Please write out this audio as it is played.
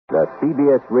The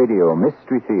CBS Radio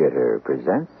Mystery Theater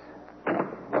presents...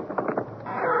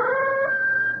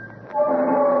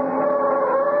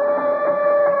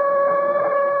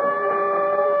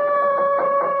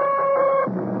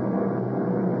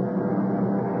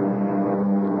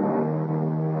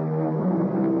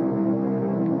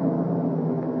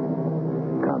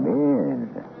 Come in.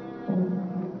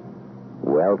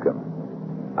 Welcome.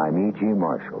 I'm E.G.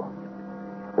 Marshall.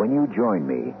 When you join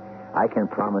me, I can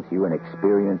promise you an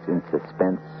experience in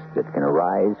suspense that can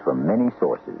arise from many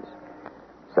sources.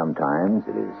 Sometimes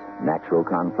it is natural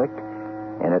conflict,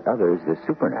 and at others the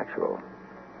supernatural.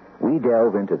 We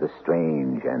delve into the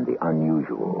strange and the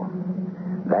unusual.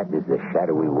 That is the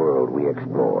shadowy world we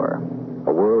explore,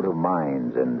 a world of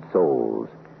minds and souls,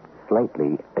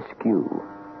 slightly askew.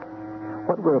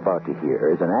 What we're about to hear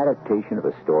is an adaptation of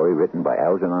a story written by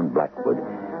Algernon Blackwood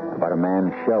about a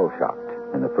man shell-shocked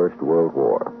in the First World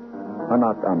War. A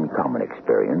not uncommon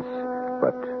experience,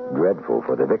 but dreadful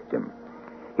for the victim.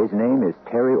 His name is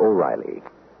Terry O'Reilly.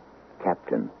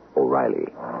 Captain O'Reilly.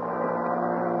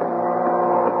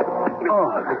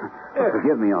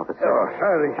 Forgive me, officer. Oh,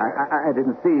 sorry. I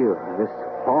didn't see you. This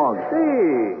fog.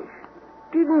 Say,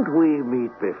 didn't we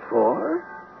meet before?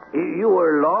 You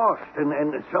were lost,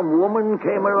 and some woman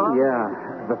came along?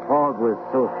 Yeah, the fog was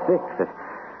so thick that...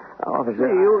 Officer...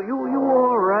 Say, you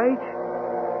all right?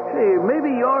 Say,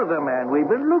 maybe you're the man we've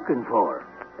been looking for.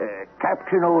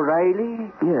 Captain O'Reilly?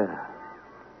 Yeah.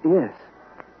 Yes.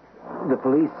 The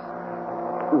police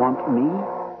want me?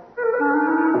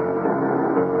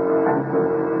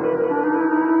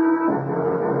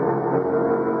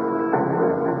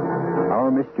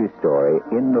 Our mystery story,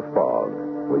 In the Fog,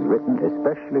 was written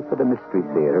especially for the Mystery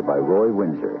Theater by Roy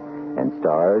Windsor and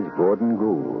stars Gordon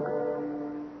Gould.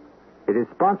 It is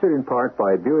sponsored in part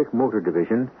by Buick Motor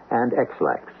Division and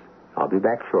X-Lax. I'll be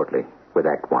back shortly with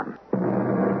Act One.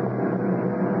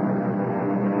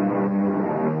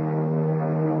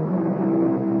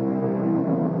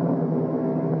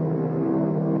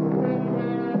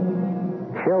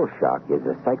 Shell shock is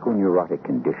a psychoneurotic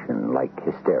condition like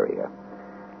hysteria.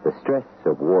 The stress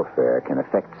of warfare can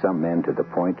affect some men to the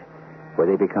point where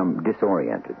they become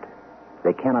disoriented.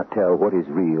 They cannot tell what is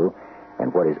real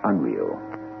and what is unreal.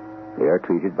 They are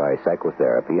treated by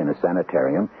psychotherapy in a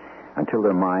sanitarium until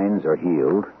their minds are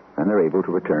healed and they're able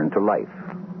to return to life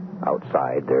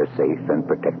outside their safe and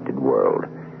protected world.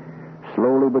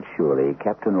 Slowly but surely,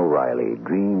 Captain O'Reilly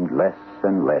dreamed less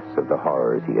and less of the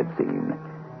horrors he had seen,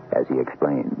 as he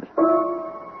explains.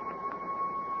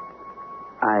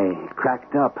 I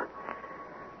cracked up.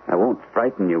 I won't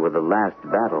frighten you with the last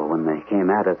battle when they came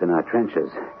at us in our trenches.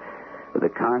 The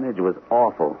carnage was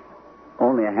awful.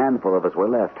 Only a handful of us were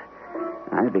left.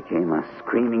 I became a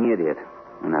screaming idiot,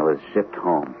 and I was shipped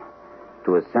home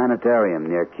to a sanitarium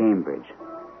near Cambridge.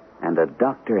 And a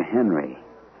Dr. Henry.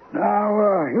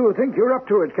 Now, you think you're up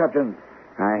to it, Captain?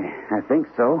 I think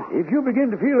so. If you begin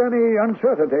to feel any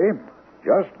uncertainty,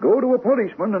 just go to a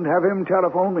policeman and have him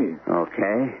telephone me.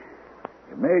 Okay.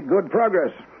 You've made good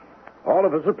progress. All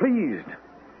of us are pleased.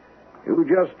 You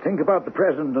just think about the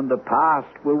present and the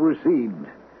past will recede.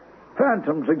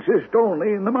 Phantoms exist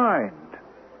only in the mind.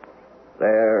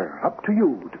 They're up to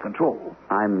you to control.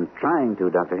 I'm trying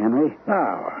to, Dr. Henry.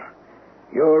 Now,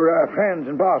 your friends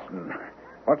in Boston,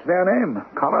 what's their name?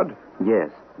 Collard?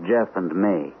 Yes, Jeff and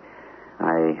May.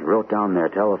 I wrote down their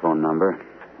telephone number.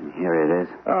 Here it is.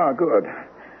 Ah, good.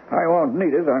 I won't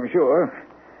need it, I'm sure.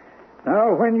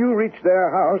 Now, when you reach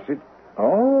their house, it's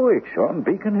on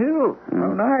Beacon Hill.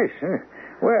 Oh, nice.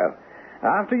 Well,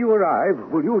 after you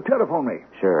arrive, will you telephone me?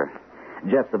 Sure.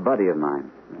 Jeff's a buddy of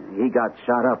mine. He got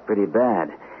shot up pretty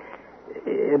bad.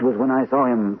 It was when I saw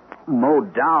him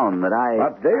mowed down that I...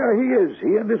 But there he is,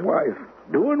 he and his wife.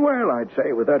 Doing well, I'd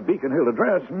say, with that Beacon Hill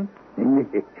address.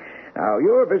 Now,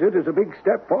 your visit is a big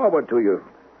step forward to you.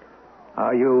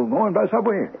 Are you going by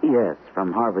subway? Yes,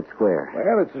 from Harvard Square.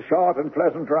 Well, it's a short and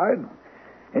pleasant ride.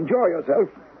 Enjoy yourself.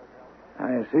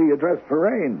 I see you're dressed for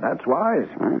rain. That's wise.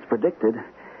 Well, it's predicted.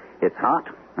 It's hot,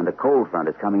 and a cold front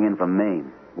is coming in from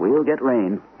Maine. We'll get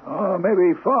rain. Oh,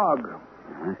 maybe fog.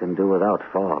 I can do without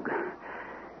fog.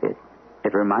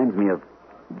 It reminds me of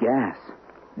gas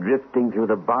drifting through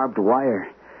the barbed wire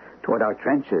toward our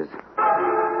trenches.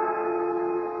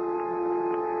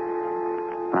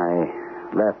 I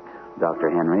left Dr.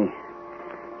 Henry.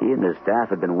 He and his staff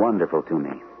had been wonderful to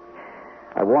me.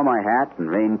 I wore my hat and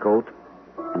raincoat,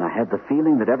 and I had the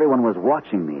feeling that everyone was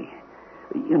watching me.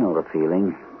 You know the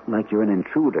feeling, like you're an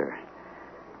intruder.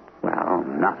 Well,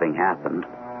 nothing happened.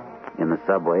 In the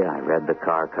subway, I read the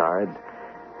car cards,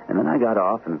 and then I got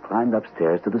off and climbed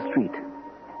upstairs to the street.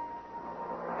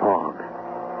 Fog.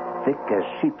 thick as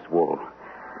sheep's wool.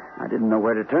 I didn't know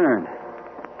where to turn.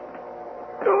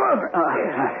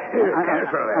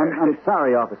 I'm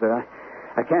sorry, officer.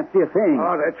 I can't see a thing.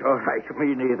 Oh, that's all right.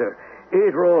 Me neither.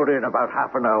 It rolled in about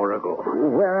half an hour ago.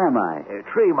 Where am I?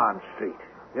 Tremont Street.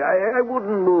 I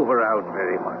wouldn't move around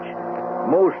very much.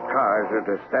 Most cars are at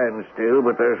a standstill,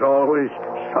 but there's always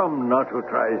some nut who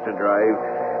tries to drive.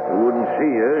 You wouldn't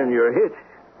see you, and you're hit.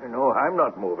 No, I'm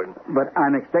not moving. But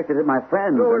I'm expected at my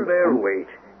friend's. Go there, wait.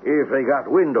 If they got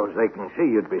windows they can see,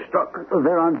 you'd be struck.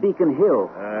 They're on Beacon Hill.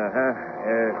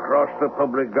 Across the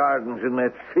public gardens in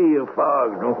that sea of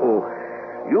fog. No,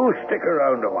 you stick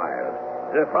around a while.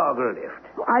 The fog will lift.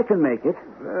 I can make it.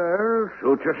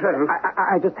 Suit yourself.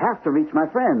 I just have to reach my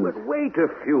friends. But wait a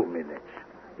few minutes.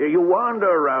 You wander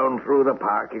around through the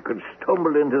park, you could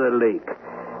stumble into the lake.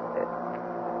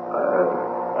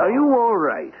 Are you all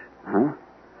right? Huh?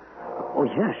 Oh,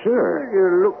 yeah, sure.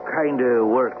 You look kind of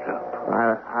worked up.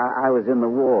 I was in the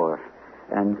war,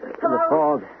 and Hello? the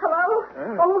fog... Hello?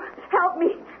 Oh, help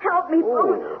me. Help me.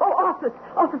 Oh, officer.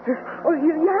 Oh,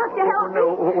 you have to help me.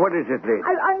 No, what is it, lady?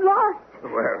 I'm lost.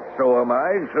 Well, so am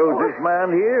I. So's this man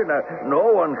here. Now,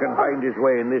 no one can find his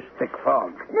way in this thick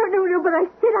fog. No, but I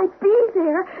said I'd be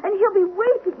there, and he'll be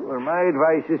waiting. Well, my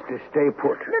advice is to stay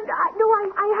put. No,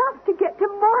 I have to get to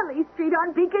Morley Street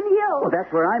on Beacon Hill. Well, that's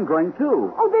where I'm going,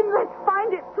 too. Oh, then let's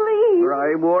find it, please.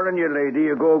 I'm warning you, lady.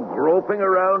 You go groping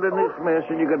around in this mess,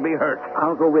 and you could be hurt.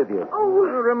 I'll go with you. Oh.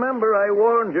 Well, remember, I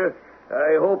warned you.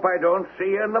 I hope I don't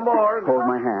see you in the morgue. Hold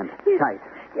my hand. Tight.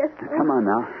 Yes. Come on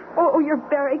now. Oh, you're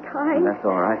very kind. That's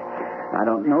all right. I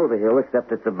don't know the hill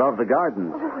except it's above the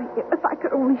gardens. Oh, if I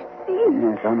could only see.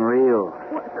 Yeah, it's unreal.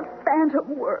 What a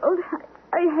phantom world.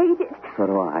 I hate it. So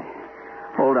do I.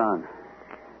 Hold on.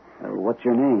 What's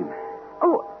your name?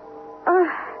 Oh,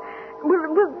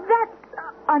 well, that's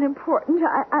unimportant.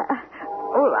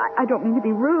 I don't mean to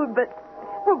be rude, but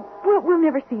we'll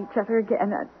never see each other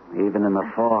again. Even in the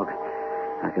fog,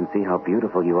 I can see how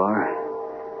beautiful you are.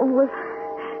 Oh, well,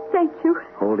 thank you.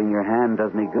 Holding your hand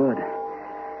does me good.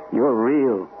 You're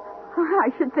real. I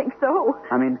should think so.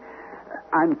 I mean,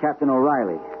 I'm Captain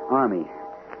O'Reilly, Army.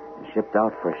 Shipped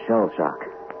out for shell shock.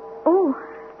 Oh,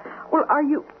 well, are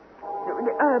you...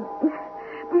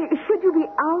 should you be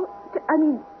out? I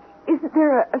mean, isn't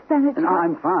there a sanitary... No,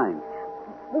 I'm fine.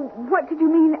 What did you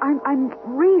mean I'm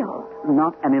real?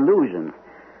 Not an illusion.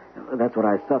 That's what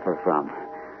I suffer from.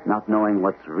 Not knowing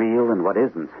what's real and what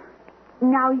isn't.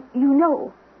 Now you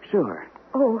know. Sure.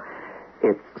 Oh.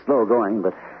 It's slow going,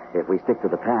 but if we stick to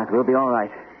the path, we'll be all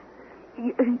right.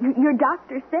 Your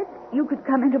doctor said you could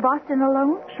come into Boston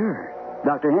alone? Sure.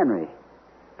 Dr. Henry.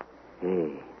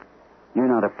 Hey, you're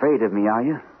not afraid of me, are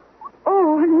you?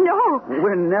 Oh, no.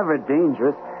 We're never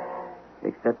dangerous,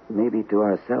 except maybe to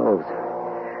ourselves.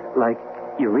 Like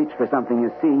you reach for something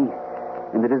you see,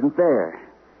 and it isn't there.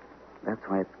 That's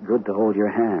why it's good to hold your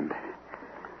hand.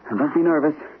 And don't be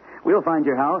nervous. We'll find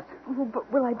your house. Oh,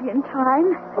 but will I be in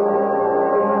time?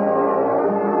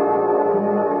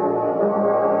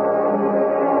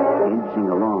 Inching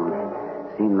along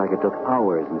seemed like it took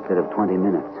hours instead of 20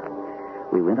 minutes.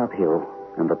 We went uphill,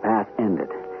 and the path ended,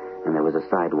 and there was a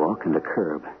sidewalk and a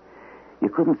curb. You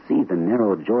couldn't see the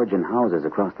narrow Georgian houses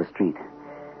across the street.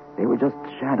 They were just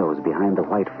shadows behind the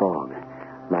white fog,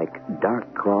 like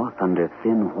dark cloth under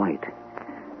thin white.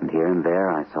 And here and there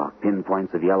I saw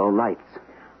pinpoints of yellow lights.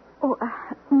 Oh,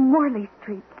 Morley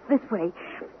Street, this way.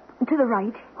 To the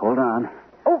right. Hold on.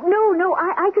 Oh, no,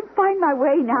 I can find my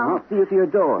way now. I'll see you to your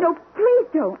door. No, please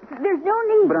don't. There's no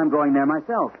need. But I'm going there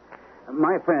myself.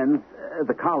 My friends,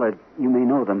 the Collards, you may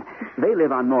know them, they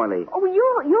live on Morley. Oh,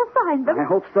 you'll find them. I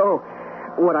hope so.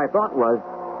 What I thought was,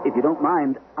 if you don't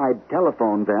mind, I'd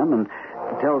telephone them and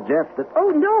tell Jeff that... Oh,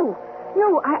 no,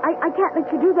 I can't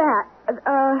let you do that.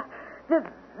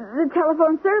 The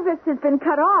telephone service has been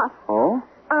cut off. Oh?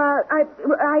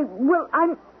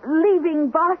 I'm leaving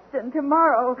Boston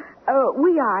tomorrow.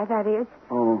 We are, that is.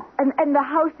 Oh. And the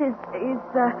house is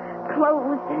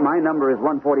closed. My number is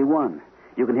 141.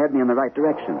 You can head me in the right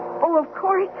direction. Oh, of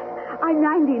course. I'm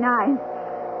 99.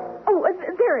 Oh,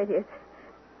 there it is.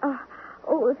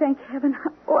 Oh, thank heaven.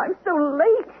 Oh, I'm so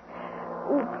late.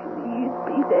 Oh, please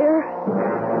be there.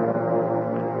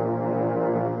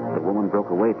 The woman broke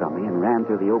away from me and ran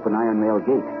through the open iron rail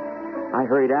gate. I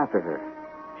hurried after her.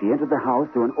 She entered the house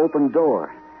through an open door,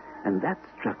 and that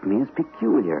struck me as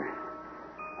peculiar.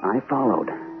 I followed.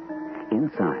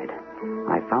 Inside,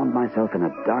 I found myself in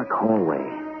a dark hallway.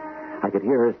 I could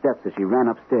hear her steps as she ran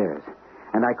upstairs,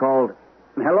 and I called,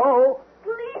 "Hello?"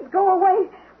 Please go away.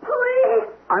 Please.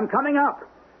 I'm coming up.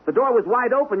 The door was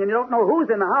wide open, and you don't know who's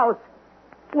in the house.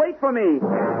 Wait for me.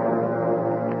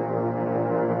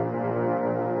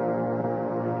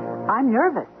 I'm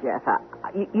nervous, Jeff.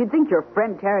 You'd think your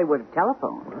friend Terry would have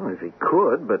telephoned. Well, if he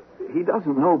could, but he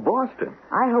doesn't know Boston.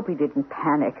 I hope he didn't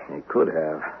panic. He could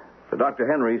have. So Dr.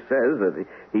 Henry says that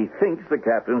he thinks the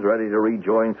captain's ready to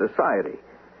rejoin society.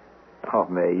 Oh,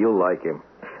 May, you'll like him.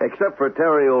 Except for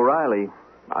Terry O'Reilly,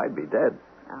 I'd be dead.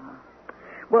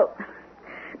 Well,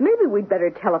 maybe we'd better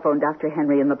telephone Dr.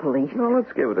 Henry and the police. No,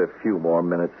 let's give it a few more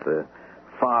minutes. The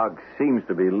fog seems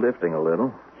to be lifting a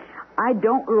little. I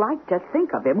don't like to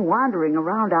think of him wandering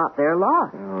around out there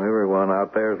lost. Oh, everyone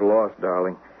out there's lost,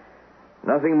 darling.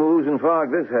 Nothing moves in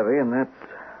fog this heavy, and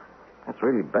that's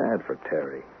really bad for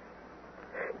Terry.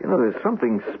 You know, there's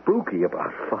something spooky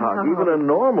about fog. Oh. Even a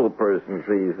normal person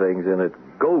sees things in it.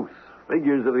 Ghosts,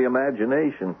 figures of the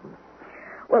imagination.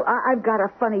 Well, I've got a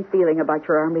funny feeling about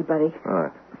your army buddy.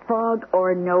 What? Fog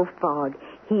or no fog,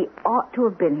 he ought to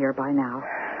have been here by now.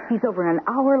 He's over an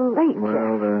hour late.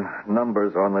 Well, the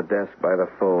number's on the desk by the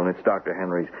phone. It's Dr.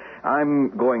 Henry's. I'm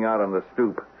going out on the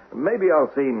stoop. Maybe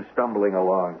I'll see him stumbling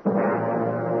along.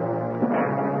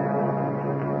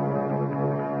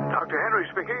 Dr. Henry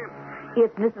speaking.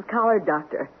 It's Mrs. Collard,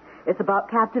 Doctor. It's about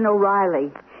Captain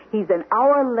O'Reilly. He's an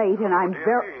hour late, and I'm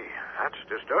very... That's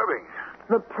disturbing.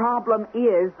 The problem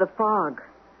is the fog.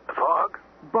 The fog?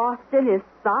 Boston is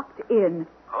socked in.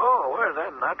 Oh, well,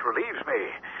 then that relieves me.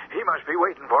 He must be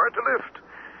waiting for it to lift.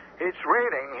 It's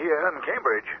raining here in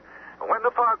Cambridge. When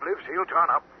the fog lifts, he'll turn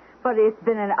up. But it's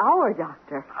been an hour,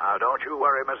 Doctor. Now, don't you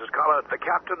worry, Mrs. Collard. The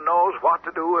captain knows what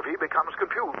to do if he becomes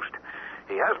confused.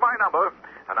 He has my number,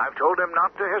 and I've told him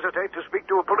not to hesitate to speak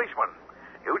to a policeman.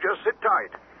 You just sit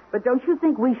tight. But don't you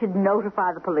think we should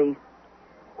notify the police?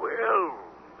 Well,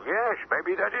 yes,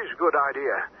 maybe that is a good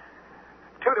idea.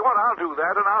 Tell you what, I'll do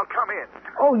that, and I'll come in.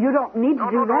 Oh, you don't need to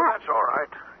do No, that. that's all right.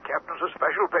 Captain's a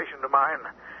special patient of mine.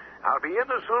 I'll be in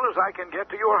as soon as I can get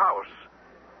to your house.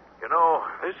 You know,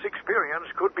 this experience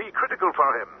could be critical for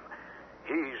him.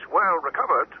 He's well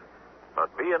recovered, but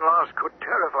being lost could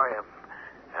terrify him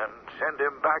and send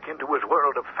him back into his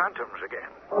world of phantoms again.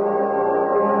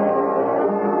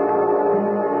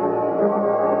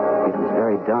 It was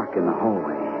very dark in the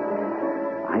hallway.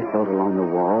 I felt along the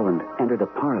wall and entered a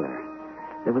parlor.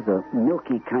 There was a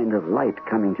milky kind of light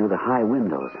coming through the high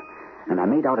windows, and I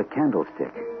made out a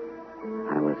candlestick.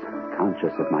 I was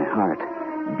conscious of my heart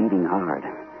beating hard,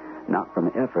 not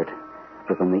from effort,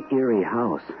 but from the eerie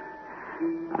house.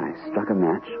 I struck a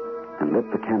match and lit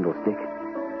the candlestick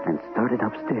and started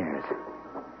upstairs.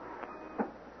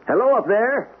 Hello up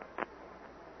there.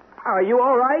 Are you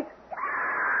all right?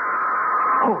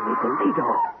 Holy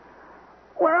Toledo!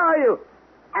 Where are you?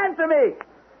 Answer me!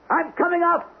 I'm coming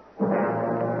up!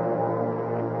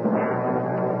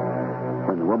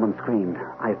 When the woman screamed,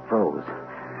 I froze.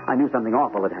 I knew something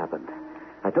awful had happened.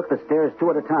 I took the stairs two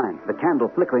at a time, the candle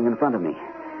flickering in front of me.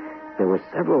 There were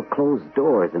several closed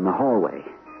doors in the hallway.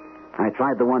 I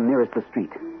tried the one nearest the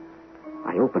street.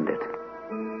 I opened it.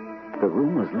 The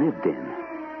room was lived in.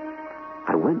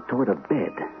 I went toward a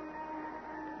bed.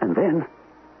 And then...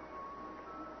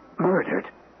 murdered.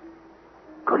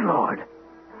 Good Lord.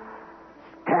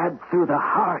 Stabbed through the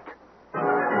heart.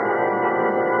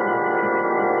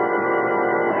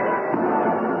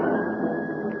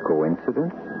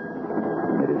 Coincidence?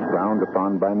 It is frowned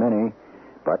upon by many,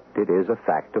 but it is a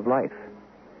fact of life.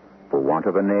 For want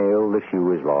of a nail, the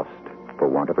shoe is lost. For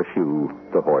want of a shoe,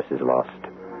 the horse is lost.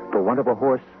 For want of a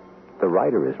horse, the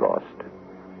rider is lost.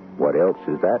 What else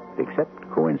is that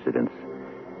except coincidence?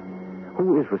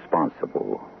 Who is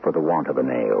responsible for the want of a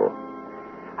nail?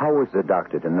 How was the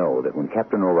doctor to know that when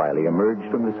Captain O'Reilly emerged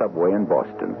from the subway in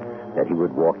Boston, that he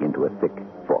would walk into a thick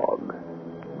fog?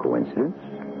 Coincidence?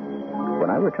 When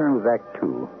I return with Act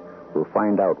 2, we'll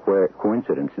find out where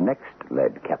coincidence next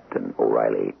led Captain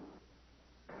O'Reilly.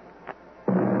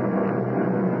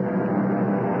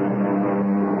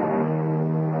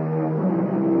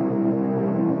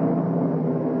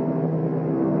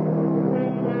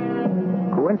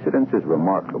 Coincidence is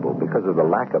remarkable because of the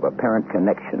lack of apparent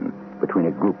connection between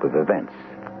a group of events.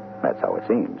 That's how it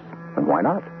seems. And why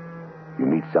not? You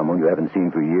meet someone you haven't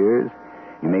seen for years.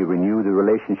 You may renew the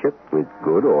relationship with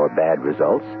good or bad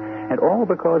results, and all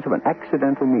because of an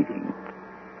accidental meeting.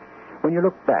 When you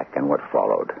look back on what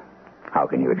followed, how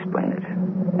can you explain it?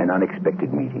 An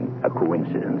unexpected meeting, a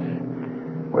coincidence.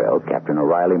 Well, Captain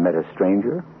O'Reilly met a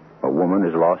stranger, a woman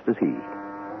as lost as he.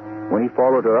 When he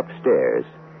followed her upstairs,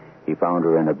 he found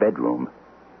her in a bedroom,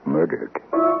 murdered.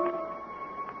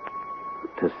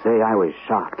 To say I was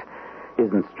shocked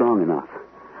isn't strong enough.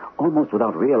 Almost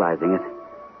without realizing it,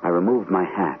 I removed my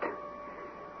hat.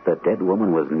 The dead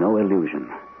woman was no illusion.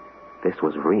 This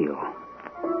was real.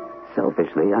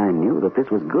 Selfishly, I knew that this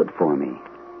was good for me.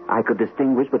 I could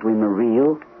distinguish between the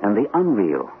real and the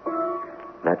unreal.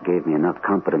 That gave me enough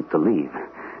confidence to leave,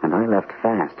 and I left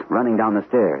fast, running down the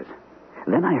stairs.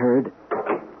 Then I heard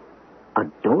a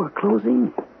door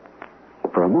closing.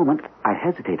 For a moment, I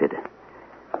hesitated.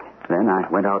 Then I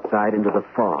went outside into the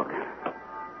fog.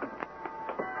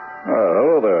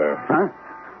 Hello there. Huh?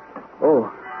 Oh,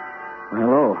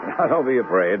 hello. Don't be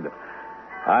afraid.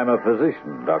 I'm a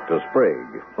physician, Dr.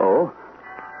 Sprague. Oh?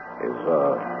 Is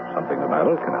something the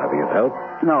matter? Can I be of help?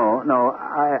 No,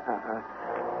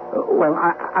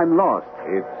 I'm lost.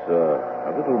 It's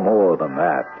a little more than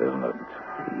that, isn't it?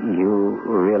 You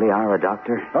really are a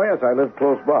doctor? Oh, yes, I live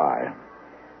close by.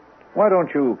 Why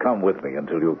don't you come with me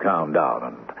until you calm down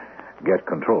and get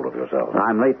control of yourself?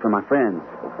 I'm late for my friends.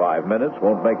 5 minutes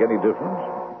won't make any difference.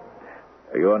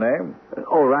 Your name?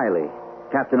 O'Reilly.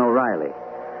 Captain O'Reilly.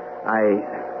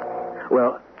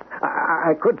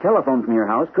 I could telephone from your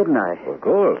house, couldn't I? Of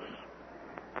course.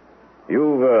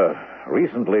 You've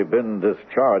recently been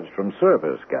discharged from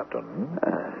service, Captain.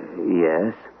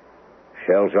 Yes.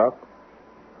 Shell shock?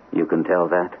 You can tell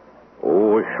that?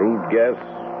 Oh, a shrewd guess.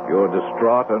 You're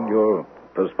distraught and you're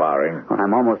perspiring. Well,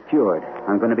 I'm almost cured.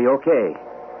 I'm going to be okay.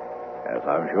 Yes,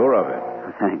 I'm sure of it.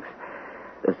 Thanks.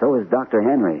 So is Dr.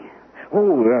 Henry.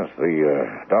 Oh, yes, the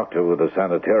doctor with the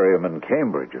sanitarium in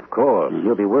Cambridge, of course.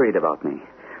 You'll be worried about me.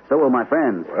 So will my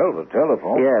friends. Well, the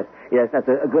telephone. Yes, that's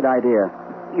a good idea.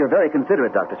 You're very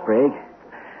considerate, Dr. Sprague.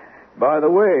 By the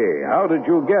way, how did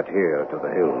you get here to the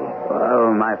hill?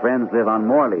 Well, my friends live on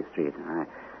Morley Street.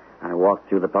 I walked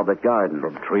through the public garden.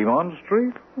 From Tremont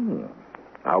Street?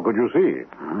 How could you see?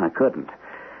 I couldn't.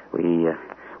 We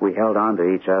held on to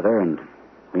each other, and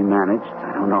we managed.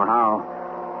 I don't know how.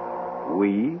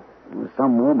 We?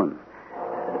 Some woman.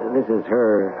 This is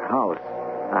her house.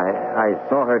 I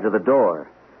saw her to the door.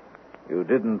 You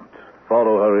didn't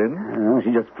follow her in? No,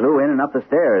 she just flew in and up the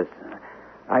stairs.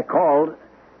 I called.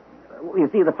 You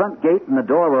see, the front gate and the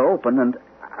door were open, and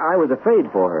I was afraid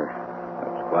for her.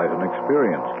 That's quite an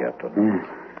experience, Captain. Yes.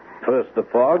 First the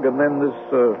fog, and then this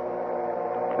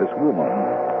woman.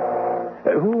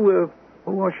 Who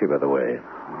was she, by the way?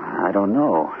 I don't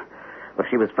know. Well,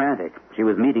 she was frantic. She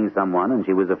was meeting someone, and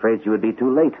she was afraid she would be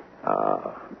too late.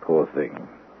 Ah, poor thing.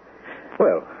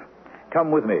 Well,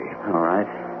 come with me. All right.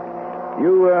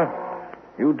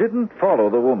 You didn't follow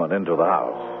the woman into the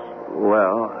house.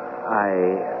 Well,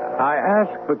 I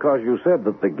asked because you said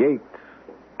that the gate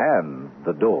and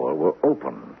the door were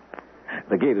open.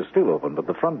 The gate is still open, but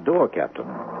the front door, Captain.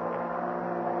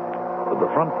 The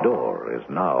front door is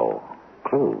now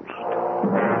closed.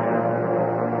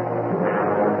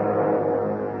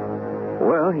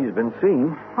 Well, he's been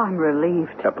seen. I'm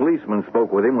relieved. A policeman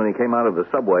spoke with him when he came out of the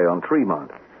subway on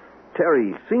Tremont.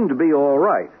 Terry seemed to be all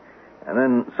right. And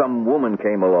then some woman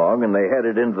came along, and they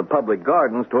headed into the public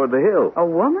gardens toward the hill. A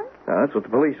woman? Now, that's what the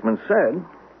policeman said.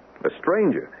 A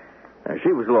stranger.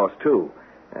 She was lost, too,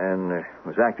 and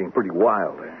was acting pretty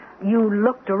wild. You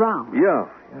looked around? Yeah.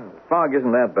 The fog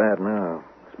isn't that bad now.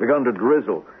 It's begun to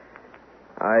drizzle.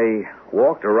 I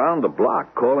walked around the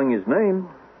block calling his name.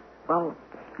 Well,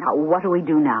 now, what do we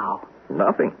do now?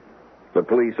 Nothing. The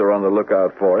police are on the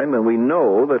lookout for him, and we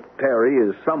know that Terry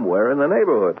is somewhere in the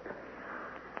neighborhood.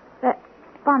 That's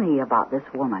funny about this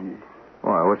woman.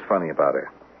 Well, what's funny about her?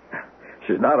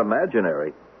 She's not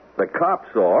imaginary. The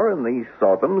cops saw her, and they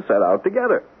saw them set out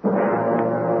together.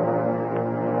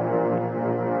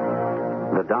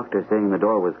 The doctor saying the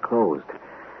door was closed.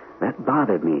 That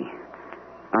bothered me.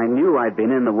 I knew I'd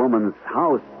been in the woman's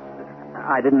house.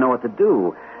 I didn't know what to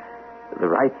do. The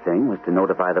right thing was to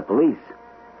notify the police.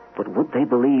 But would they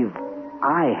believe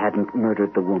I hadn't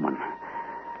murdered the woman?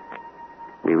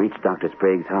 We reached Dr.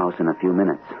 Sprague's house in a few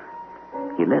minutes.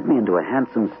 He led me into a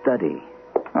handsome study.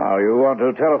 Now, you want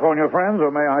to telephone your friends, or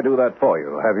may I do that for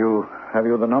you? Have you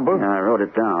the number? I wrote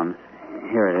it down.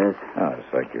 Here it is. Yes,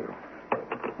 thank you.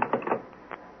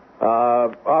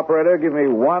 Operator, give me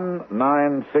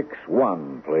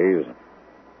 1961, please.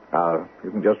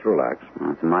 You can just relax.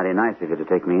 Well, it's mighty nice of you to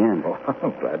take me in. Oh,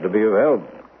 I'm glad to be of help.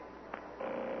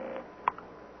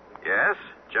 Yes,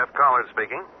 Jeff Collard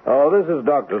speaking. Oh, this is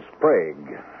Dr.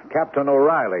 Sprague. Captain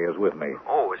O'Reilly is with me.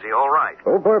 Oh, is he all right?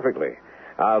 Oh, perfectly.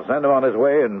 I'll send him on his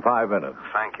way in 5 minutes.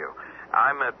 Thank you.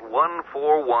 I'm at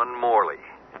 141 Morley.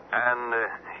 And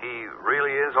he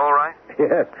really is all right?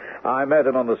 Yes, I met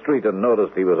him on the street and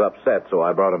noticed he was upset, so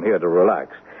I brought him here to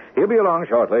relax. He'll be along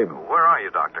shortly. Where are you,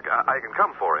 Doctor? I can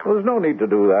come for him. Well, there's no need to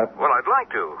do that. Well, I'd like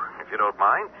to, if you don't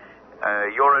mind.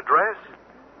 Your address?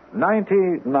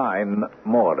 99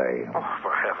 Morley. Oh,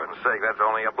 for heaven's sake, that's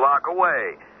only a block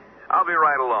away. I'll be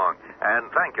right along.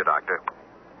 And thank you, Doctor.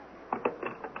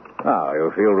 Now,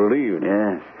 you feel relieved.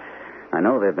 Yes. I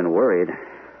know they've been worried.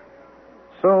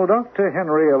 So Dr.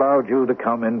 Henry allowed you to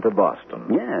come into Boston?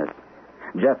 Yes.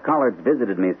 Jeff Collards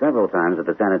visited me several times at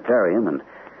the sanitarium, and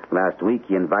last week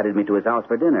he invited me to his house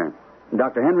for dinner.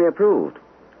 Dr. Henry approved.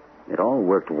 It all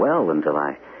worked well until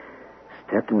I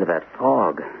stepped into that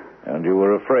fog. And you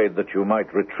were afraid that you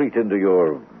might retreat into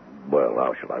your, well,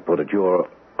 how shall I put it, your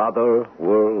other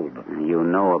world? You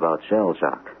know about shell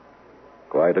shock.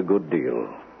 Quite a good deal.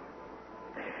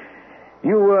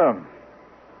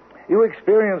 You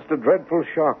experienced a dreadful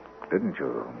shock, didn't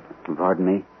you? Pardon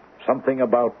me? Something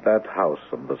about that house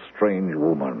and the strange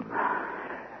woman.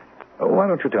 Why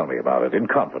don't you tell me about it? In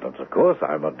confidence, of course.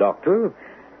 I'm a doctor.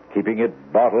 Keeping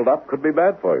it bottled up could be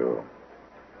bad for you.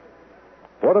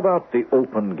 What about the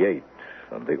open gate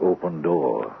and the open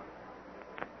door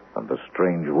and the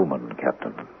strange woman,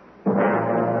 Captain?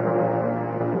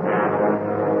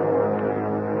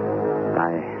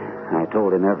 I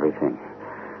told him everything.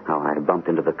 How I bumped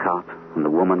into the cop and the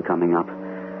woman coming up,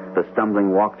 the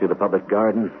stumbling walk through the public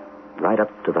garden, right up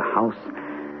to the house,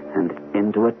 and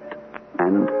into it,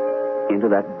 and into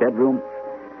that bedroom,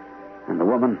 and the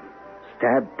woman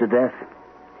stabbed to death.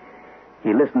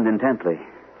 He listened intently.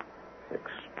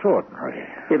 Extraordinary.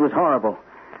 It was horrible,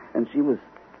 and she was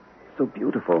so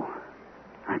beautiful.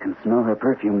 I can smell her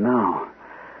perfume now.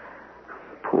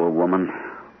 Poor woman.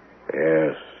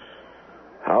 Yes.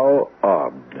 How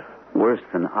odd. Worse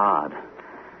than odd.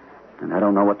 And I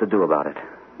don't know what to do about it.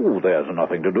 Oh, there's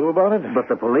nothing to do about it. But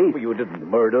the police... You didn't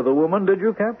murder the woman, did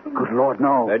you, Captain? Good Lord,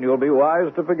 no. Then you'll be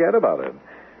wise to forget about it.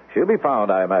 She'll be found,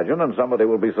 I imagine, and somebody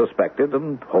will be suspected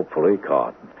and hopefully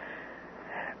caught.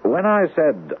 When I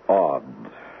said odd,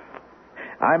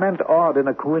 I meant odd in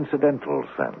a coincidental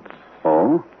sense.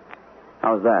 Oh?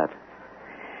 How's that?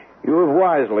 You have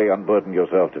wisely unburdened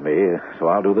yourself to me, so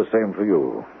I'll do the same for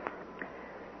you.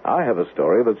 I have a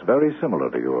story that's very similar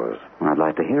to yours. I'd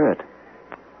like to hear it.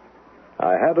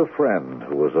 I had a friend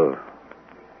who was a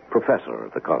professor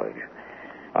at the college.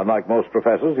 Unlike most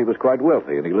professors, he was quite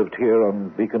wealthy, and he lived here on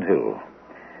Beacon Hill.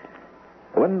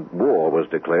 When war was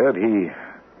declared, he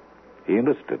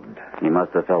enlisted. He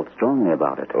must have felt strongly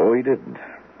about it. Oh, he did.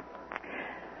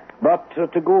 But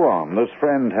to go on, this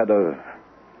friend had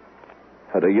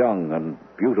a young and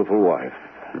beautiful wife.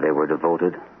 They were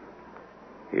devoted?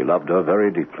 He loved her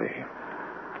very deeply.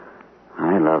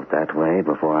 I loved that way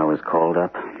before I was called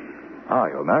up. Ah,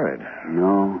 you're married?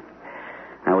 No.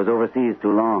 I was overseas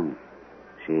too long.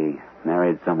 She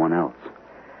married someone else.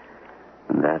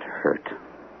 And that hurt.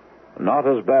 Not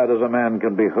as bad as a man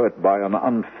can be hurt by an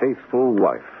unfaithful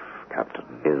wife, Captain.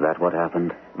 Is that what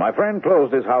happened? My friend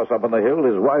closed his house up on the hill.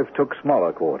 His wife took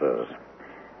smaller quarters.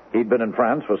 He'd been in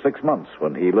France for 6 months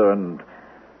when he learned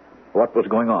what was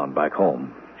going on back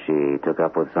home. She took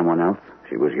up with someone else?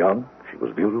 She was young. She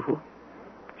was beautiful.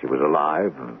 She was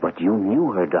alive. But you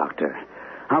knew her, Doctor.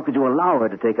 How could you allow her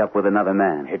to take up with another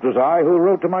man? It was I who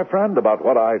wrote to my friend about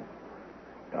what I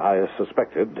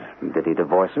suspected. Did he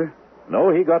divorce her?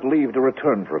 No, he got leave to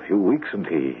return for a few weeks, and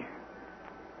he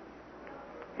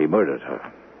murdered her.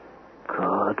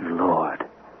 Good Lord.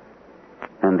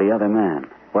 And the other man?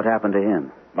 What happened to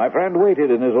him? My friend waited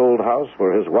in his old house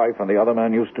where his wife and the other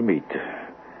man used to meet.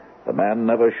 The man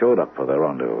never showed up for their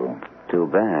rendezvous. Too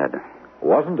bad.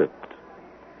 Wasn't it?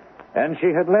 And she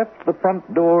had left the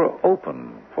front door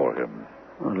open for him.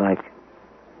 Like...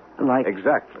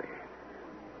 Exactly.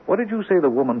 What did you say the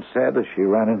woman said as she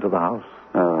ran into the house?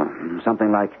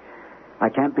 Something like, I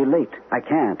can't be late. I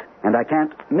can't. And I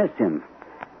can't miss him.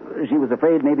 She was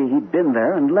afraid maybe he'd been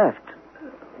there and left.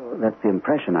 That's the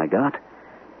impression I got.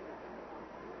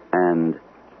 And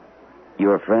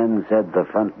your friend said the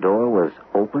front door was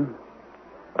open?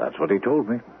 That's what he told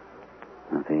me.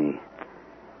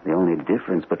 The only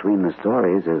difference between the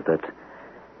stories is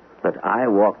that I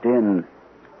walked in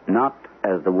not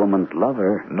as the woman's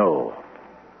lover. No.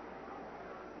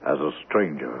 As a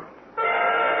stranger.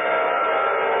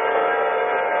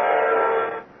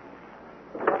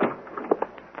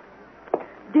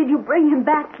 Did you bring him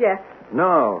back, Jeff?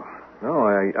 No,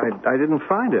 I didn't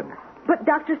find him. But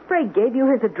Dr. Sprague gave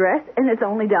you his address, and it's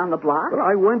only down the block? But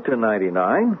I went to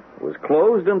 99. It was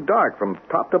closed and dark from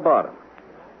top to bottom.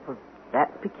 Well,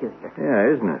 that's peculiar.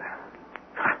 Yeah, isn't it?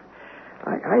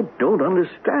 I don't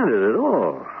understand it at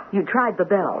all. You tried the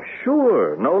bell? Oh,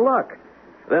 sure. No luck.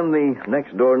 Then the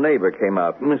next-door neighbor came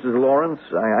out. Mrs. Lawrence,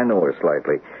 I know her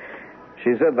slightly.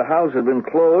 She said the house had been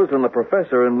closed and the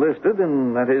professor enlisted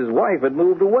and that his wife had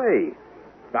moved away.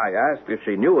 I asked if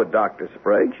she knew a Dr.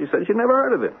 Sprague. She said she never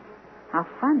heard of him. How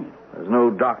funny. There's no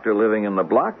doctor living in the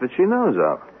block that she knows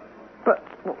of. But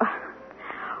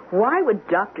why would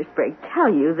Dr. Sprague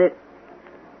tell you that...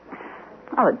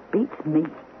 Oh, it beats me.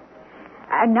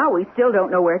 And now we still don't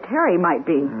know where Terry might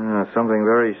be. Something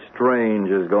very strange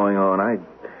is going on.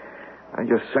 I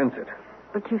just sense it.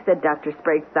 But you said Dr.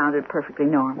 Sprague sounded perfectly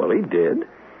normal. Well, he did.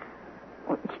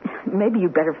 Well, maybe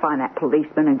you'd better find that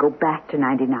policeman and go back to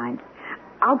 99.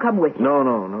 I'll come with you.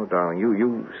 No, darling.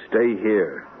 You stay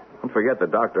here. Don't forget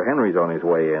that Dr. Henry's on his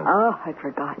way in. Oh, I'd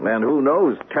forgotten. And who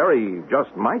knows, Terry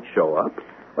just might show up.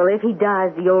 Well, if he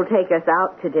does, you'll take us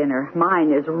out to dinner.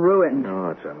 Mine is ruined. No,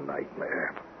 it's a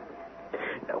nightmare.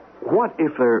 Now, what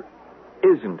if there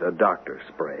isn't a Dr.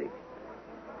 Sprague?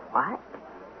 What?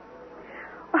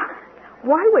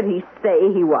 Why would he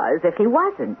say he was if he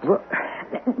wasn't? Well,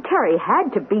 Terry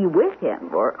had to be with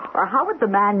him, or how would the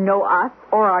man know us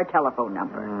or our telephone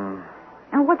number?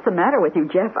 And what's the matter with you,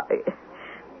 Jeff?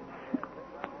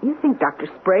 You think Dr.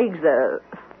 Sprague's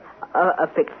a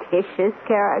fictitious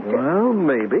character? Well,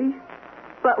 maybe.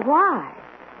 But why?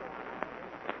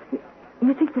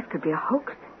 You think this could be a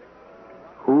hoax?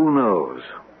 Who knows?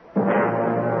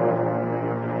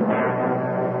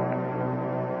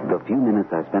 The few minutes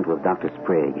I spent with Dr.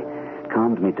 Sprague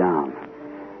calmed me down,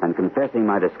 and confessing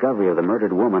my discovery of the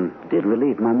murdered woman did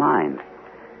relieve my mind.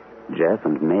 Jeff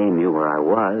and May knew where I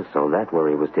was, so that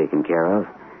worry was taken care of.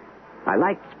 I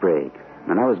liked Sprague,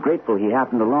 and I was grateful he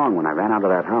happened along when I ran out of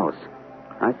that house.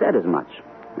 I said as much,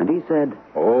 and he said...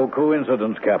 Oh,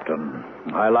 coincidence, Captain.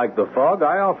 I like the fog.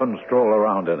 I often stroll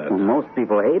around in it. Well, most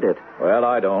people hate it. Well,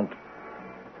 I don't.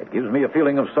 It gives me a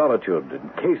feeling of solitude,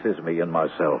 encases me in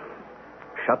myself,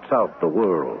 shuts out the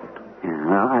world. Yeah,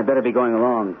 well, I'd better be going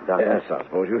along, Doctor. Yes, I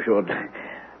suppose you should.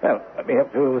 Well, let me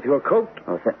help you with your coat.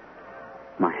 Oh,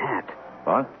 my hat.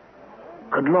 What?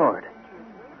 Good Lord.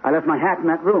 I left my hat in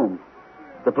that room.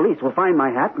 The police will find my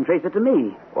hat and trace it to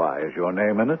me. Why, is your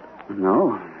name in it?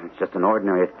 No, it's just an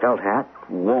ordinary felt hat,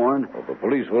 worn. Well, the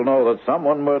police will know that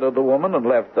someone murdered the woman and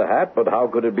left the hat, but how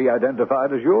could it be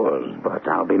identified as yours? But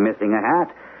I'll be missing a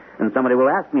hat, and somebody will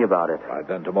ask me about it. Right,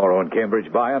 then tomorrow in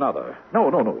Cambridge, buy another. No,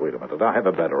 wait a minute. I have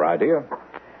a better idea.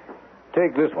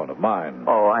 Take this one of mine.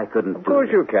 Oh, I couldn't. Of course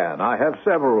you can. I have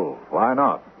several. Why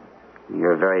not?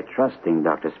 You're very trusting,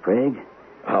 Dr. Sprague.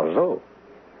 How so?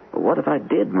 What if I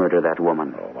did murder that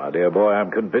woman? Oh, my dear boy, I'm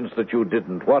convinced that you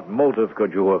didn't. What motive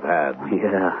could you have had?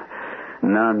 Yeah,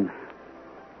 none.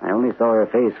 I only saw her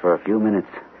face for a few minutes,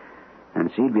 and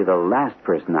she'd be the last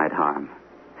person I'd harm.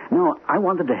 No, I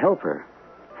wanted to help her.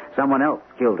 Someone else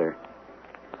killed her.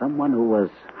 Someone who was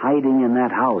hiding in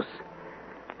that house.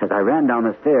 As I ran down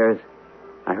the stairs,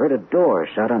 I heard a door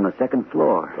shut on the second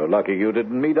floor. You're lucky you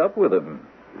didn't meet up with him.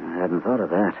 I hadn't thought of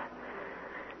that.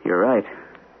 You're right.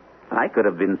 I could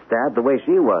have been stabbed the way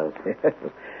she was. Yes.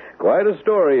 Quite a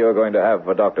story you're going to have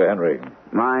for Dr. Henry.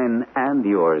 Mine and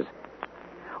yours.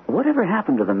 Whatever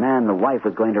happened to the man the wife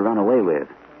was going to run away with?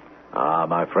 Ah,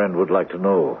 my friend would like to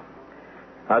know.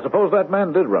 I suppose that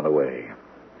man did run away.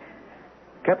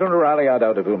 Captain O'Reilly, I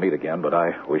doubt if we'll meet again, but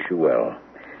I wish you well.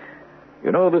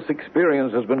 You know, this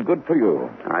experience has been good for you.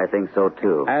 I think so,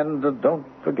 too. And don't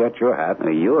forget your hat.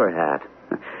 Your hat.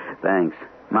 Thanks.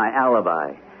 My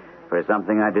alibi for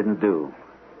something I didn't do.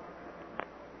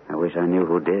 I wish I knew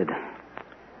who did.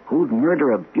 Who'd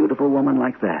murder a beautiful woman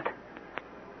like that?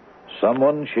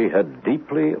 Someone she had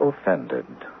deeply offended,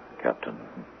 Captain.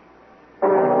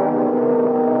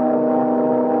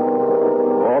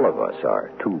 All of us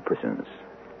are two persons.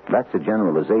 That's a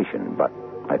generalization, but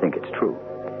I think it's true.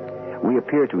 We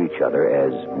appear to each other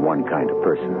as one kind of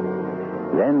person.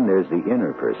 Then there's the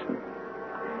inner person.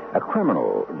 A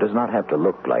criminal does not have to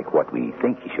look like what we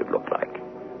think he should look like.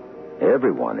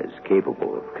 Everyone is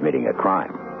capable of committing a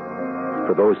crime.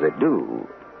 For those that do,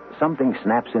 something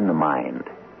snaps in the mind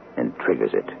and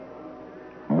triggers it.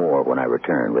 More when I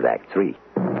return with Act 3.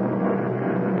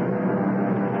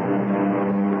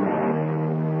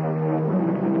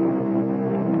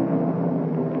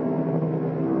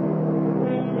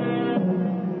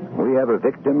 We have a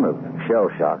victim of shell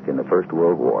shock in the First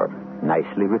World War,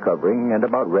 nicely recovering and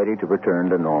about ready to return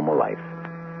to normal life.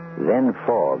 Then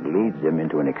fog leads him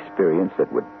into an experience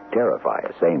that would terrify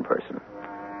a sane person.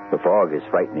 The fog is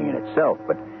frightening in itself,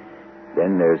 but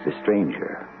then there's the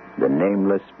stranger, the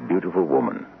nameless, beautiful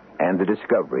woman, and the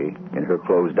discovery in her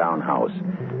closed-down house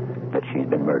that she's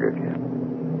been murdered.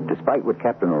 Despite what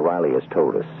Captain O'Reilly has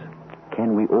told us,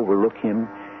 can we overlook him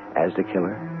as the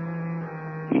killer?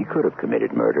 He could have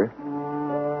committed murder.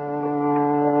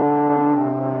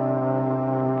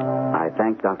 I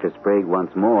thanked Dr. Sprague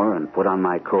once more and put on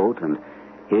my coat and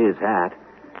his hat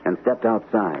and stepped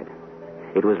outside.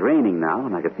 It was raining now,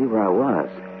 and I could see where I was.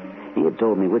 He had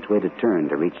told me which way to turn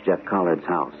to reach Jeff Collard's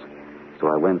house, so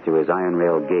I went through his iron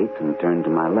rail gate and turned to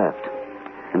my left.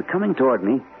 and coming toward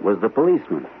me was the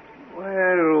policeman.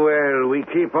 Well, we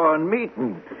keep on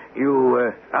meeting.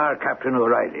 You are Captain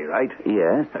O'Reilly, right?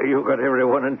 Yes? You got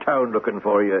everyone in town looking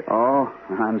for you. Oh,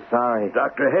 I'm sorry.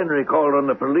 Dr. Henry called on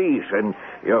the police, and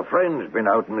your friend's been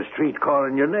out in the street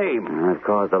calling your name. I've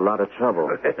caused a lot of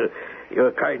trouble.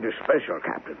 You're kind of special,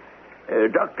 Captain.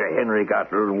 Dr. Henry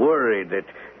got a little worried that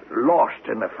lost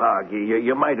in the fog,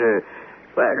 you might have,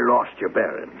 lost your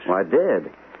bearings. Well, I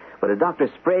did. But Dr.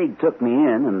 Sprague took me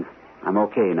in, and I'm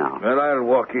okay now. Well, I'll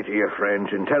walk you to your friends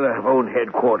and telephone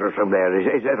headquarters from there.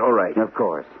 Is that all right? Of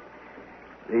course.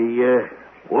 The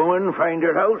woman find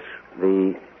your house?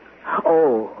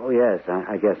 Oh, yes,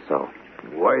 I guess so.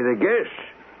 Why the guess?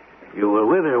 You were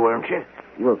with her, weren't you?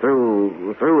 Well,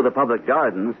 through the public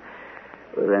gardens.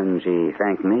 Then she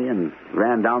thanked me and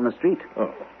ran down the street.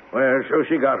 Oh, well, so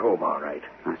she got home all right.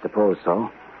 I suppose so.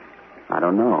 I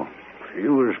don't know. She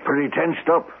was pretty tensed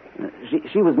up.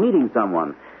 She was meeting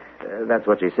someone. That's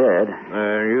what she said.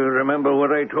 You remember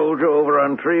what I told you over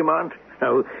on Tremont?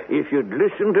 Now, if you'd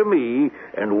listened to me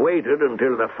and waited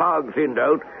until the fog thinned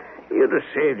out, you'd have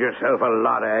saved yourself a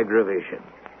lot of aggravation.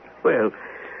 Well,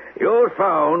 you're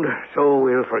found, so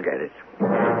we'll forget it.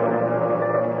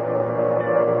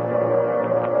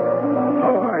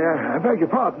 I beg your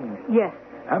pardon. Yes.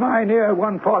 Am I near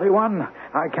 141?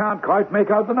 I can't quite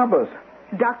make out the numbers.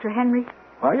 Dr. Henry?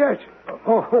 Why, yes.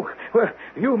 Oh, well,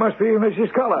 you must be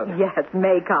Mrs. Collard. Yes,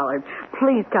 May Collard.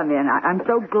 Please come in. I'm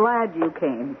so glad you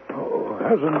came. Oh,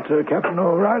 hasn't Captain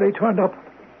O'Reilly turned up?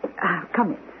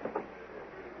 Come in.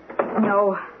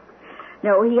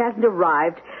 No, he hasn't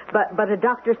arrived. But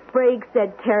Dr. Sprague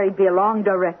said Terry'd be along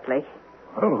directly.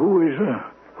 Well,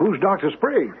 who's Dr.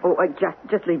 Sprague? Oh,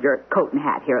 just leave your coat and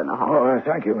hat here in the hall. Oh,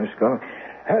 thank you, Miss Collard.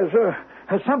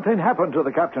 Has something happened to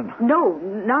the captain? No,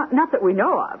 not that we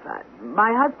know of.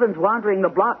 My husband's wandering the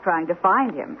block trying to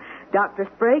find him. Dr.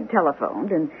 Sprague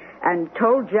telephoned and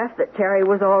told Jeff that Terry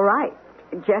was all right.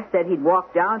 Jeff said he'd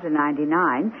walk down to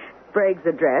 99, Sprague's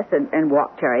address, and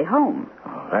walk Terry home.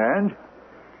 And?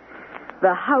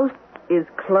 The house is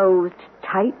closed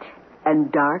tight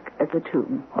and dark as a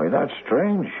tomb. Why, that's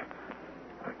strange.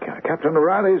 Captain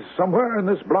O'Reilly's somewhere in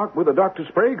this block with a Dr.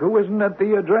 Sprague who isn't at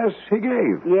the address he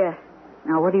gave. Yes.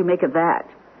 Now, what do you make of that?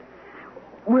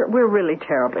 We're really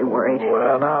terribly worried.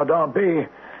 Well, now, don't be.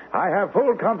 I have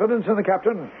full confidence in the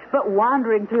captain. But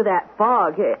wandering through that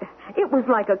fog, it was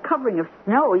like a covering of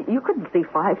snow. You couldn't see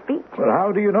 5 feet. Well,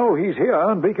 how do you know he's here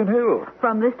on Beacon Hill?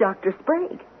 From this Dr.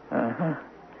 Sprague. Uh-huh.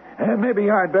 Maybe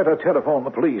I'd better telephone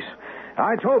the police.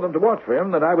 I told them to watch for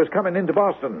him, that I was coming into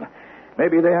Boston.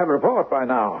 Maybe they have a report by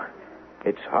now.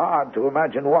 It's hard to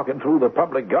imagine walking through the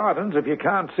public gardens if you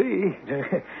can't see.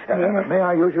 May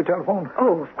I use your telephone?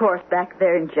 Oh, of course, back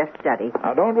there in Jeff's study.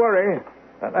 Now, don't worry.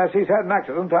 Unless he's had an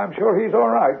accident, I'm sure he's all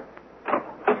right.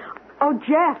 Oh,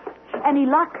 Jeff, any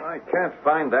luck? I can't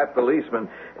find that policeman.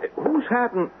 Who's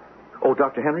hat and... Oh,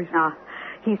 Dr. Henry's?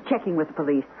 He's checking with the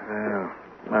police.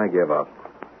 I give up.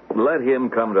 Let him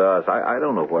come to us. I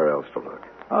don't know where else to look.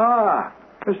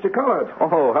 Mr. Collard.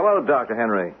 Oh, hello, Dr.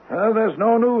 Henry. There's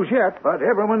no news yet, but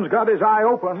everyone's got his eye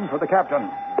open for the captain.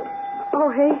 Oh,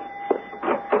 hey.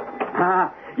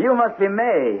 You must be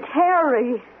May.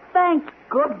 Terry, thank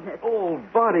goodness. Oh,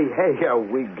 buddy, hey, are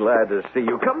we glad to see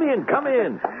you. Come in.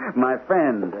 My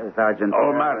friend, Sergeant.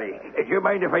 Oh, Mary, do you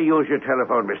mind if I use your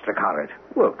telephone, Mr. Collard?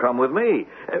 Well, come with me.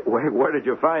 Where did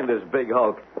you find this big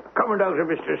hulk? Coming down to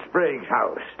Mr. Sprague's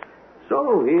house.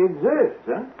 So, he exists,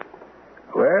 huh?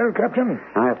 Well, Captain?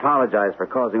 I apologize for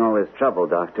causing all this trouble,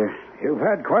 Doctor. You've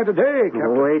had quite a day,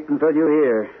 Captain. Wait until you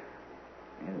hear.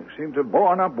 You seem to have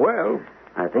borne up well.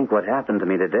 I think what happened to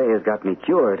me today has got me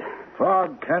cured.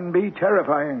 Fog can be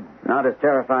terrifying. Not as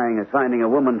terrifying as finding a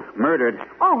woman murdered.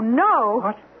 Oh, no.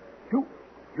 What?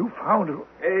 You found her?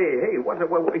 Hey,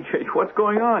 what's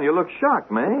going on? You look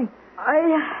shocked, May.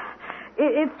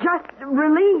 It's just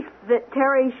relief that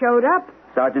Terry showed up.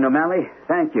 Sergeant O'Malley,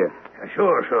 thank you.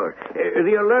 Sure.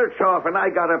 The alert's off, and I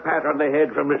got a pat on the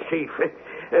head from the chief.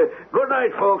 Good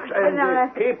night, folks,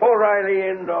 and keep O'Reilly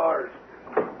indoors.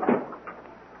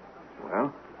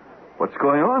 Well, what's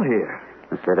going on here?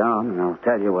 Sit down, and I'll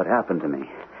tell you what happened to me.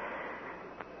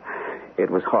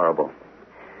 It was horrible.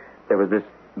 There was this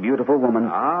beautiful woman.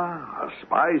 A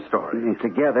spy story.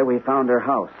 Together, we found her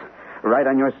house, right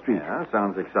on your street. Yeah,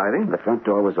 sounds exciting. The front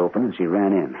door was open, and she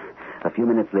ran in. A few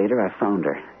minutes later, I found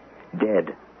her,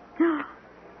 dead.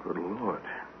 Good Lord.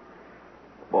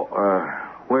 Well,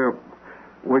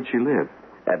 where'd she live?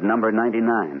 At number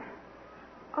 99.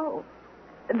 Oh,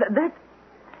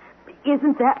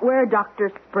 isn't that where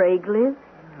Dr. Sprague lives?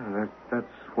 Yeah,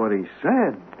 that's what he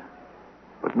said.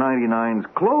 But 99's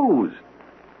closed.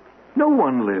 No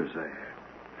one lives there.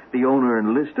 The owner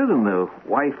enlisted and the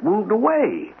wife moved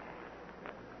away.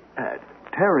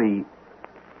 Terry,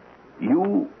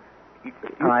 you...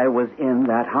 I was in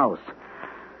that house.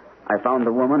 I found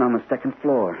the woman on the second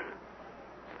floor,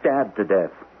 stabbed to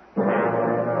death.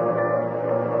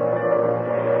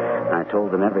 I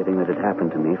told them everything that had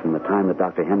happened to me from the time that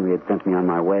Dr. Henry had sent me on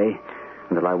my way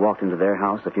until I walked into their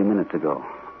house a few minutes ago.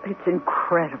 It's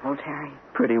incredible, Terry.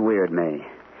 Pretty weird, May.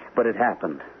 But it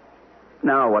happened.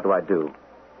 Now what do I do?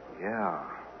 Yeah.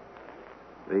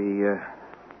 The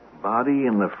body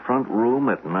in the front room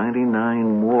at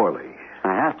 99 Morley.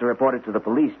 I have to report it to the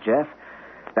police, Jeff.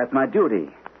 That's my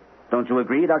duty. Don't you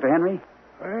agree, Dr. Henry?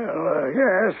 Well,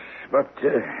 yes, but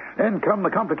then come the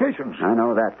complications. I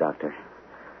know that, Doctor.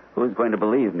 Who's going to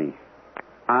believe me?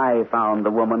 I found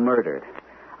the woman murdered.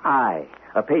 I,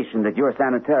 a patient at your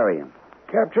sanitarium.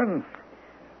 Captain,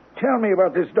 tell me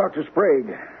about this Dr.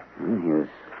 Sprague. He was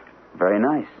very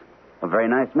nice. A very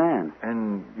nice man.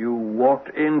 And you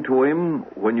walked into him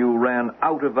when you ran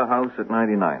out of the house at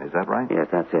 99, is that right? Yes,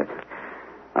 that's it.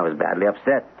 I was badly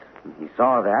upset. He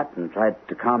saw that and tried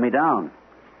to calm me down.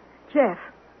 Jeff,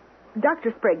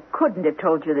 Dr. Sprague couldn't have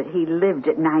told you that he lived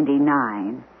at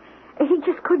 99. He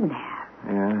just couldn't have.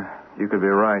 Yeah, you could be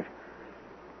right.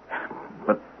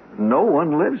 But no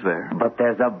one lives there. But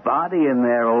there's a body in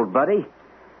there, old buddy.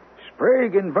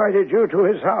 Sprague invited you to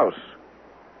his house.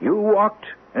 You walked,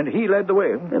 and he led the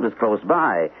way. It was close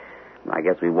by. I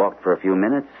guess we walked for a few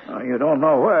minutes. You don't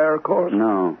know where, of course.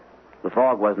 No. The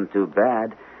fog wasn't too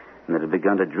bad, and it had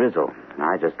begun to drizzle.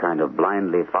 I just kind of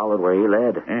blindly followed where he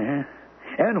led. Uh-huh.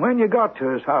 And when you got to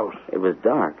his house? It was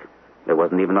dark. There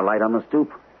wasn't even a light on the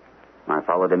stoop. I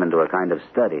followed him into a kind of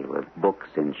study with books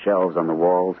in shelves on the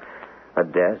walls, a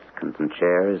desk and some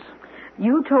chairs.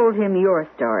 You told him your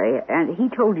story, and he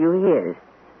told you his.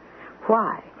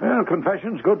 Why? Well,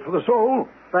 confession's good for the soul.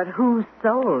 But whose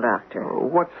soul, Doctor?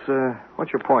 What's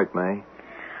your point, May?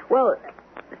 Well,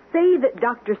 say that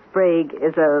Dr. Sprague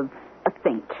is a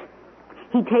saint.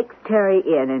 He takes Terry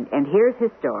in and hears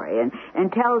his story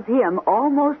and tells him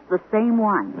almost the same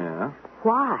one. Yeah?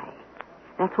 Why?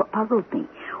 That's what puzzles me.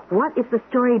 What if the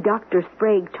story Dr.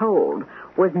 Sprague told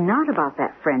was not about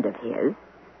that friend of his,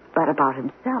 but about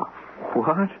himself?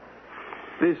 What?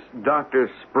 This Dr.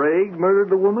 Sprague murdered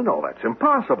the woman? Oh, that's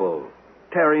impossible.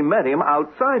 Terry met him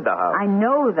outside the house. I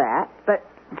know that, but...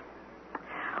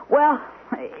 Well,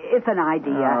 it's an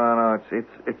idea. No,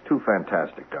 it's too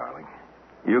fantastic, darling.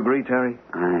 You agree, Terry?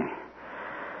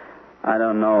 I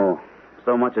don't know.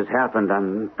 So much has happened,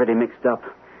 I'm pretty mixed up.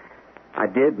 I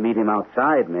did meet him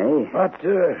outside, May. But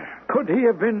could he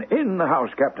have been in the house,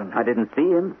 Captain? I didn't see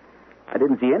him. I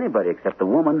didn't see anybody except the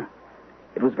woman.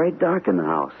 It was very dark in the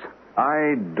house.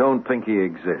 I don't think he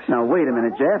exists. Now, wait a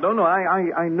minute, Jeff. No,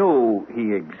 I know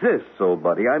he exists, old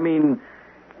buddy. I mean,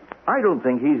 I don't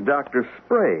think he's Dr.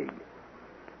 Sprague.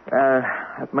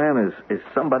 That man is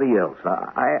somebody else.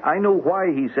 I know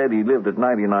why he said he lived at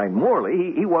 99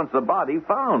 Morley. He wants the body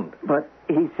found. But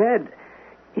he said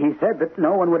that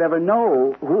no one would ever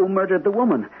know who murdered the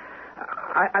woman.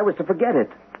 I was to forget it.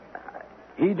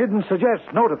 He didn't suggest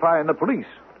notifying the police.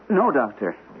 No,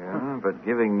 Doctor. Yeah, but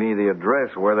giving me the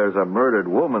address where there's a murdered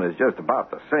woman is just about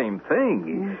the same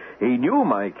thing. He knew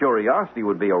my curiosity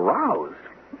would be aroused.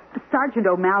 Sergeant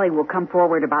O'Malley will come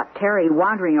forward about Terry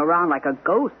wandering around like a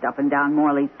ghost up and down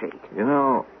Morley Street. You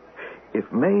know,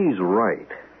 if May's right,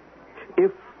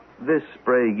 if this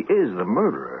Sprague is the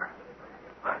murderer,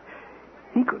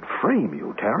 he could frame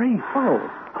you, Terry. Oh,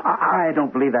 I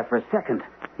don't believe that for a second.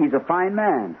 He's a fine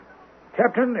man.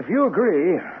 Captain, if you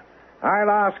agree, I'll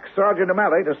ask Sergeant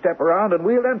O'Malley to step around and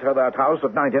we'll enter that house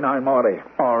at 99 Morley.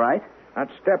 All right.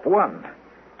 That's step one.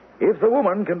 If the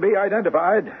woman can be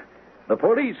identified, the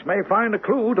police may find a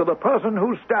clue to the person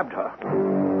who stabbed her.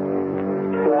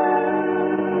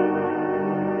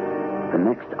 The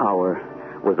next hour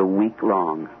was a week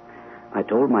long. I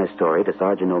told my story to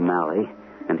Sergeant O'Malley,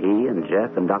 and he and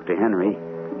Jeff and Dr. Henry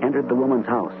entered the woman's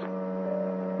house.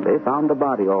 They found the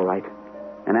body all right.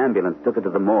 An ambulance took it to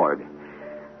the morgue.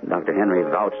 Dr. Henry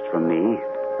vouched for me,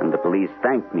 and the police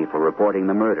thanked me for reporting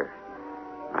the murder.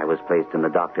 I was placed in the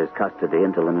doctor's custody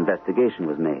until an investigation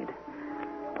was made.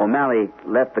 O'Malley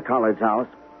left the Collard's house,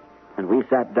 and we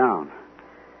sat down,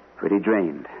 pretty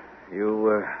drained.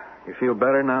 You feel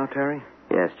better now, Terry?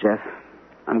 Yes, Jeff.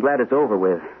 I'm glad it's over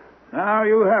with. Now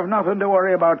you have nothing to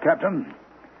worry about, Captain.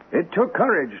 It took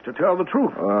courage to tell the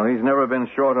truth. Well, he's never been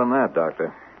short on that,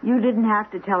 Doctor. You didn't have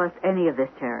to tell us any of this,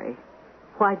 Terry.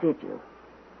 Why did you?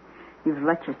 You've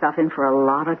let yourself in for a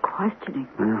lot of questioning.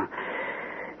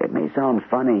 It may sound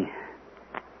funny,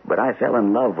 but I fell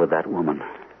in love with that woman.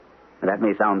 That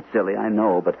may sound silly, I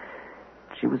know, but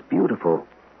she was beautiful,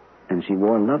 and she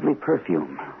wore lovely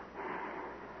perfume.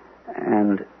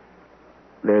 And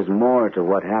there's more to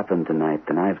what happened tonight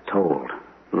than I've told.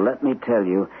 Let me tell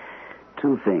you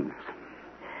 2 things.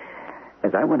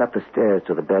 As I went up the stairs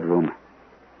to the bedroom,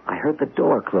 I heard the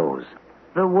door close.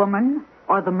 The woman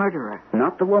or the murderer?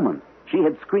 Not the woman. She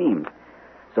had screamed.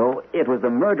 So it was the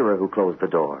murderer who closed the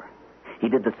door. He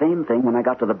did the same thing when I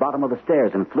got to the bottom of the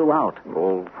stairs and flew out.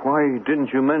 Well, why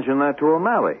didn't you mention that to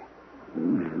O'Malley?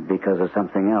 Because of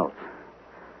something else.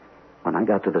 When I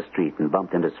got to the street and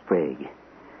bumped into Sprague,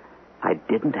 I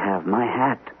didn't have my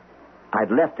hat.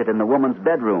 I'd left it in the woman's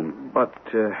bedroom. But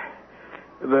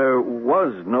there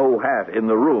was no hat in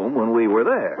the room when we were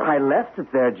there. I left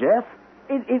it there, Jeff.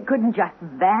 It couldn't just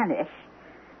vanish.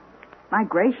 My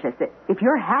gracious, if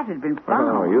your hat had been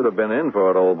found... Oh, you'd have been in for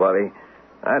it, old buddy.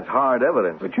 That's hard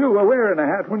evidence. But you were wearing a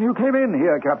hat when you came in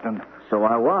here, Captain. So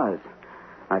I was.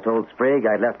 I told Sprague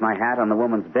I'd left my hat on the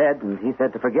woman's bed, and he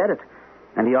said to forget it.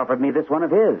 And he offered me this one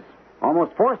of his.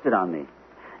 Almost forced it on me.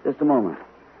 Just a moment.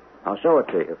 I'll show it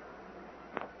to you.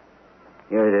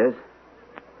 Here it is.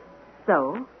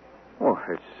 So? Oh,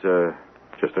 it's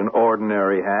just an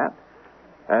ordinary hat.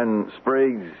 And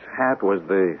Sprague's hat was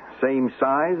the same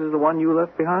size as the one you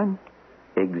left behind?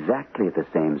 Exactly the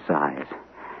same size.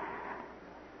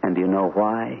 And do you know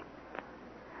why?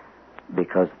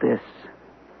 Because this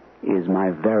is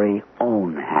my very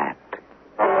own hat.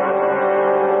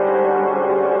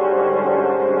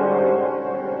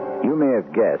 You may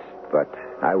have guessed, but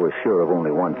I was sure of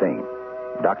only one thing.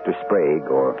 Dr. Sprague,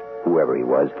 or whoever he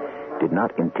was, did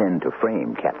not intend to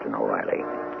frame Captain O'Reilly.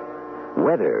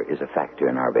 Weather is a factor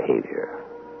in our behavior.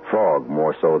 Fog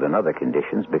more so than other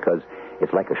conditions because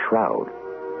it's like a shroud.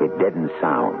 It deadens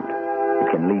sound. It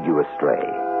can lead you astray,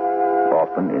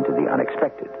 often into the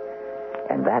unexpected.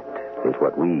 And that is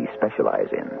what we specialize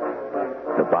in.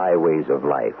 The byways of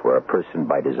life where a person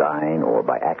by design or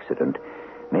by accident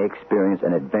may experience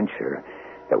an adventure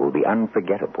that will be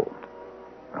unforgettable.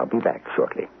 I'll be back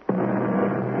shortly.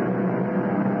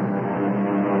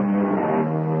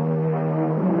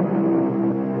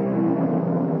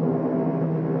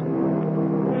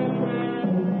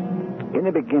 In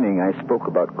the beginning, I spoke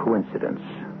about coincidence.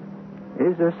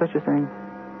 Is there such a thing?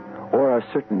 Or are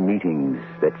certain meetings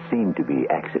that seem to be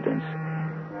accidents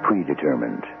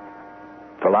predetermined?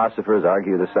 Philosophers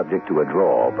argue the subject to a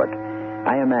draw, but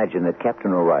I imagine that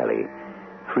Captain O'Reilly,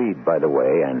 freed by the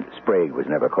way, and Sprague was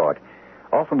never caught,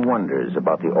 often wonders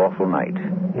about the awful night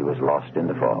he was lost in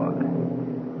the fog.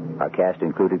 Our cast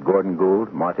included Gordon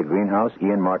Gould, Martha Greenhouse,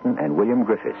 Ian Martin, and William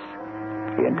Griffiths.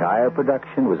 The entire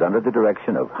production was under the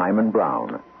direction of Hyman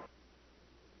Brown.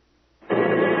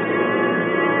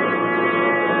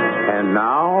 And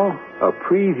now, a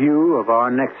preview of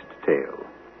our next tale.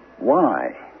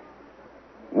 Why?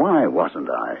 Why wasn't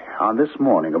I on this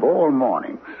morning of all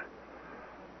mornings?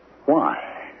 Why?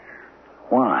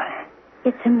 Why?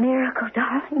 It's a miracle,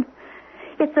 darling.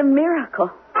 It's a miracle.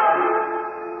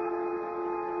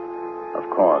 Of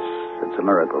course, it's a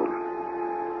miracle.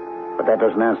 But that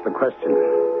doesn't answer the question.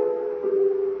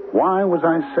 Why was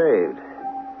I saved?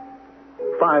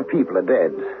 5 people are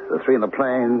dead. The 3 in the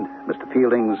plane, Mr.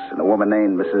 Fieldings, and a woman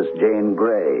named Mrs. Jane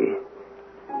Gray.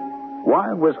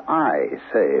 Why was I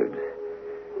saved?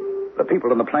 The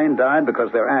people in the plane died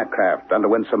because their aircraft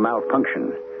underwent some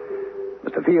malfunction.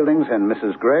 Mr. Fieldings and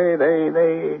Mrs. Gray,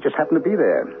 they just happened to be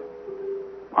there.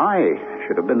 I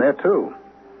should have been there, too.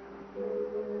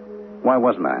 Why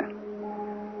wasn't I?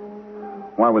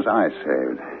 Why was I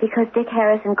saved? Because Dick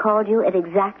Harrison called you at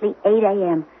exactly 8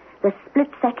 a.m., the split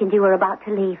second you were about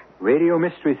to leave. Radio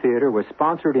Mystery Theater was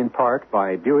sponsored in part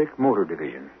by Buick Motor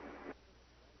Division.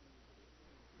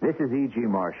 This is E.G.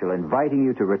 Marshall inviting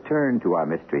you to return to our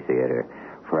Mystery Theater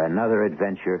for another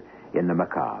adventure in the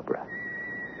macabre.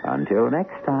 Until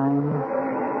next time,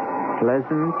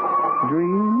 pleasant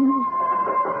dreams.